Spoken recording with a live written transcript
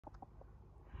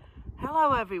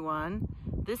Hello everyone,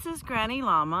 this is Granny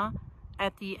Llama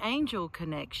at the Angel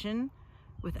Connection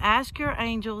with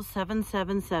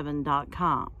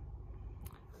AskYourAngels777.com.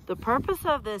 The purpose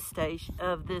of this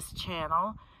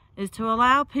channel is to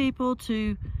allow people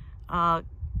to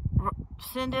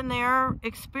send in their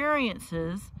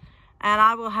experiences, and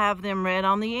I will have them read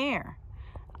on the air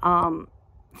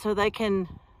so they can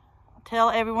tell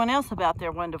everyone else about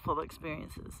their wonderful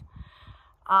experiences.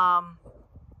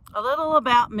 A little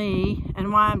about me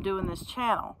and why I'm doing this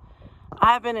channel.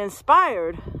 I've been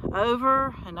inspired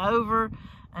over and over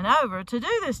and over to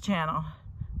do this channel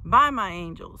by my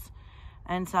angels.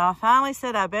 And so I finally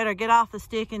said I better get off the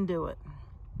stick and do it.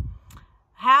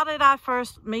 How did I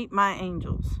first meet my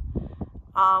angels?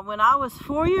 When I was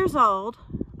 4 years old,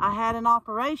 I had an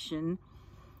operation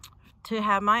to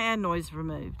have my adenoids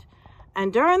removed.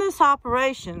 And during this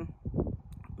operation,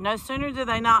 no sooner did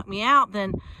they knock me out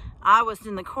than I was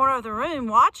in the corner of the room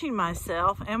watching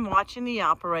myself and watching the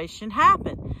operation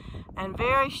happen. And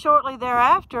very shortly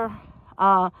thereafter,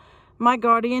 my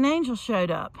guardian angel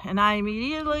showed up, and I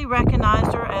immediately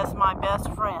recognized her as my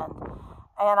best friend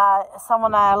and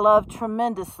someone I loved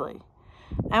tremendously.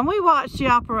 And we watched the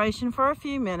operation for a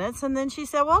few minutes, and then she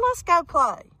said, well, let's go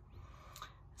play.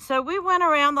 So we went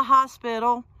around the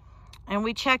hospital and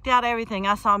we checked out everything.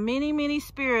 I saw many, many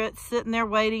spirits sitting there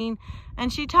waiting,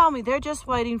 and she told me they're just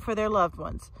waiting for their loved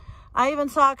ones. I even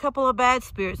saw a couple of bad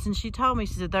spirits, and she told me,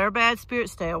 she said, they're bad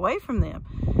spirits, stay away from them.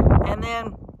 And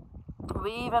then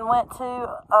we even went to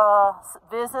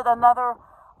visit another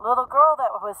little girl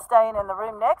that was staying in the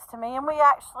room next to me, and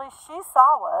she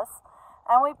saw us,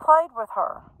 and we played with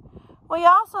her. We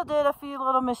also did a few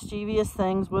little mischievous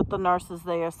things with the nurses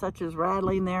there, such as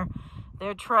rattling their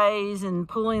trays and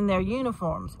pulling their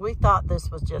uniforms. We thought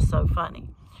this was just so funny.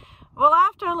 Well,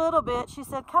 after a little bit, she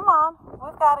said, come on,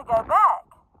 we've got to go back.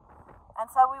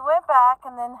 And so we went back,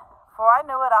 and then before I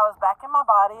knew it, I was back in my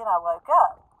body and I woke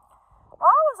up. Well,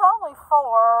 I was only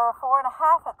 4 and a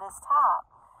half at this time.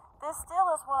 This still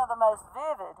is one of the most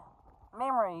vivid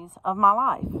memories of my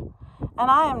life. And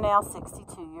I am now 62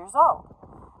 years old.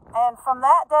 And from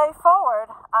that day forward,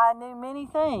 I knew many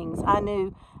things. I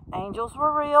knew angels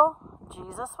were real,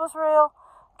 Jesus was real,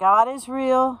 God is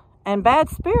real, and bad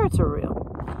spirits are real.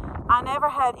 I never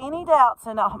had any doubts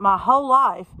in my whole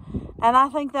life, and I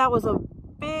think that was a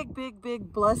big, big,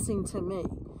 big blessing to me,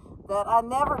 that I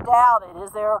never doubted,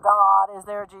 is there a God, is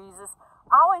there a Jesus?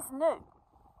 I always knew.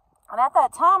 And at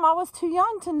that time, I was too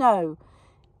young to know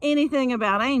anything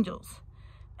about angels.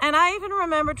 And I even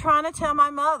remember trying to tell my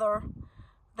mother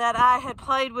that I had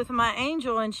played with my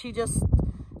angel, and she just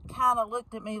kind of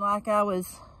looked at me like I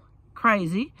was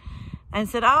crazy and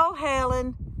said, oh,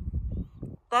 Helen,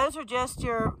 that's just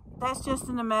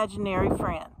an imaginary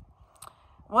friend.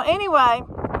 Well, anyway,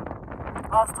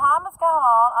 as time has gone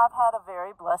on, I've had a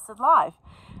very blessed life.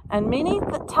 And many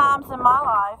times in my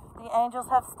life, the angels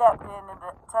have stepped in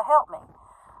to help me.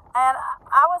 And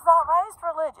I was not raised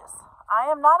religious.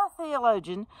 I am not a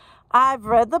theologian. I've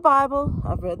read the Bible,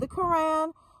 I've read the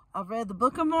Quran, I've read the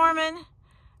Book of Mormon,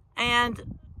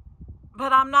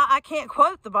 but I can't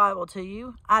quote the Bible to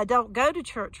you. I don't go to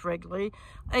church regularly,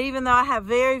 even though I have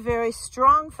very, very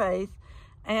strong faith,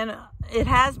 and it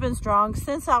has been strong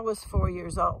since I was 4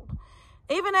 years old.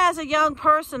 Even as a young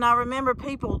person, I remember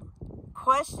people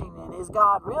questioning, is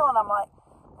God real? And I'm like,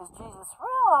 is Jesus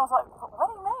real? And I was like, what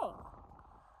do you mean?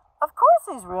 Of course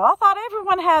he's real. I thought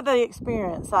everyone had the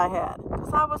experience I had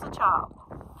because I was a child.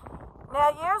 Now,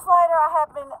 years later,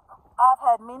 I've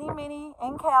had many, many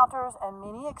encounters and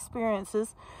many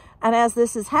experiences. And as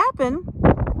this has happened,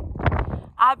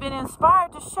 I've been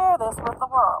inspired to share this with the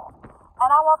world.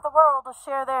 And I want the world to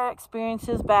share their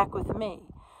experiences back with me.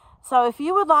 So if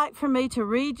you would like for me to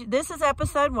read, this is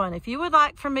episode 1. If you would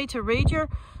like for me to read your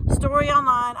story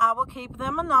online, I will keep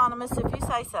them anonymous if you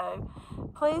say so.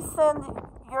 Please send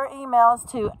your emails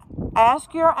to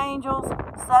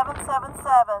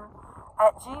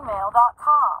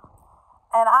askyourangels777@gmail.com.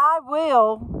 And I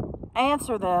will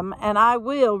answer them, and I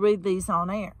will read these on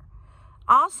air.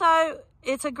 Also,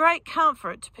 it's a great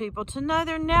comfort to people to know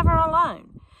they're never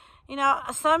alone. You know,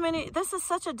 this is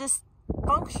such a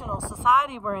dysfunctional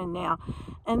society we're in now.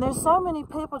 And there's so many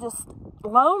people just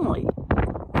lonely.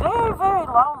 Very, very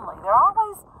lonely. They're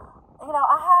always,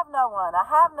 I have no one. I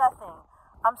have nothing.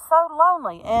 I'm so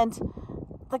lonely. And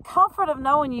the comfort of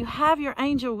knowing you have your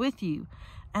angel with you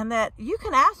and that you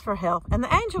can ask for help and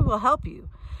the angel will help you.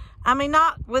 I mean,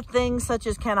 not with things such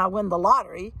as can I win the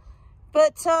lottery,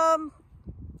 but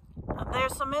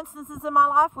there's some instances in my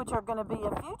life which are going to be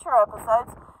in future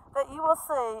episodes that you will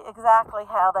see exactly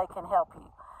how they can help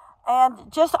you.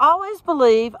 And just always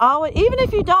believe, even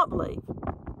if you don't believe,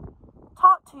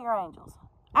 talk to your angels.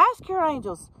 Ask your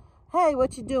angels, hey,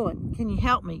 what you doing? Can you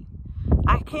help me?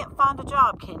 I can't find a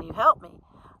job. Can you help me?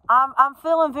 I'm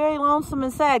feeling very lonesome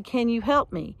and sad. Can you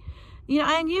help me? You know,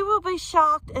 and you will be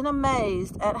shocked and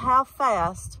amazed at how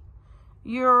fast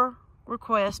your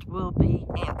request will be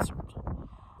answered.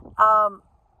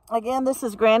 Again, this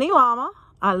is Granny Llama.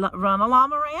 I run a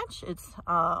llama ranch. It's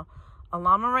a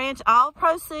llama ranch. All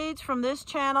proceeds from this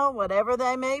channel, whatever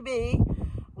they may be,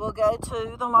 will go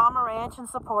to the llama ranch and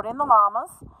supporting the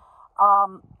llamas.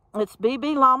 It's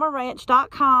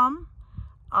bbllamaranch.com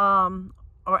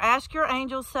or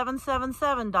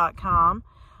askyourangels777.com.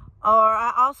 Or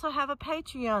I also have a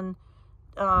Patreon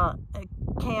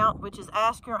account, which is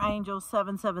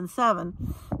askyourangels777.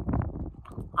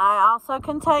 I also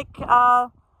can take,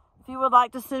 if you would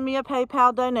like to send me a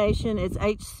PayPal donation, it's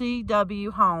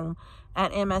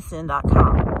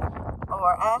hcwhome@msn.com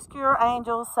or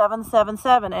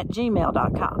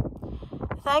askyourangels777@gmail.com.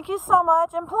 Thank you so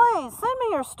much, and please send me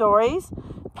your stories.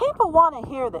 People want to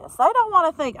hear this. They don't want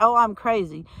to think, oh, I'm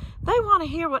crazy. They want to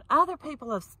hear what other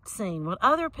people have seen, what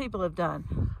other people have done.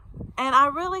 And I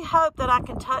really hope that I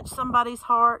can touch somebody's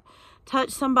heart,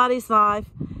 touch somebody's life,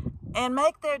 and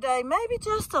make their day maybe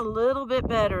just a little bit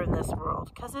better in this world,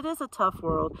 because it is a tough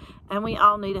world, and we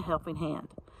all need a helping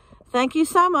hand. Thank you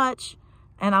so much,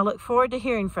 and I look forward to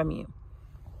hearing from you.